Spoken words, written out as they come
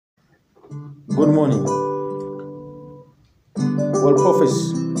Good morning. Well,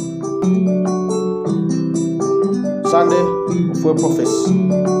 prophets. Sunday for prophets.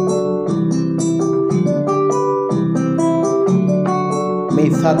 May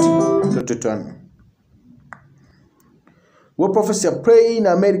 30, 2020. Well, prophets are praying in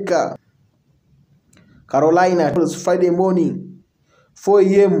America. Carolina, it was Friday morning, 4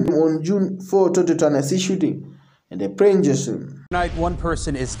 a.m. on June 4, 2020, shooting. And they're praying Jesus. Tonight, one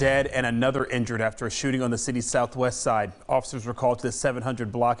person is dead and another injured after a shooting on the city's southwest side. Officers were called to the 700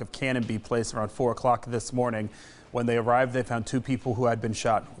 block of Canonby Place around 4 o'clock this morning. When they arrived, they found two people who had been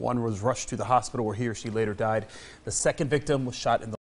shot. One was rushed to the hospital where he or she later died. The second victim was shot in the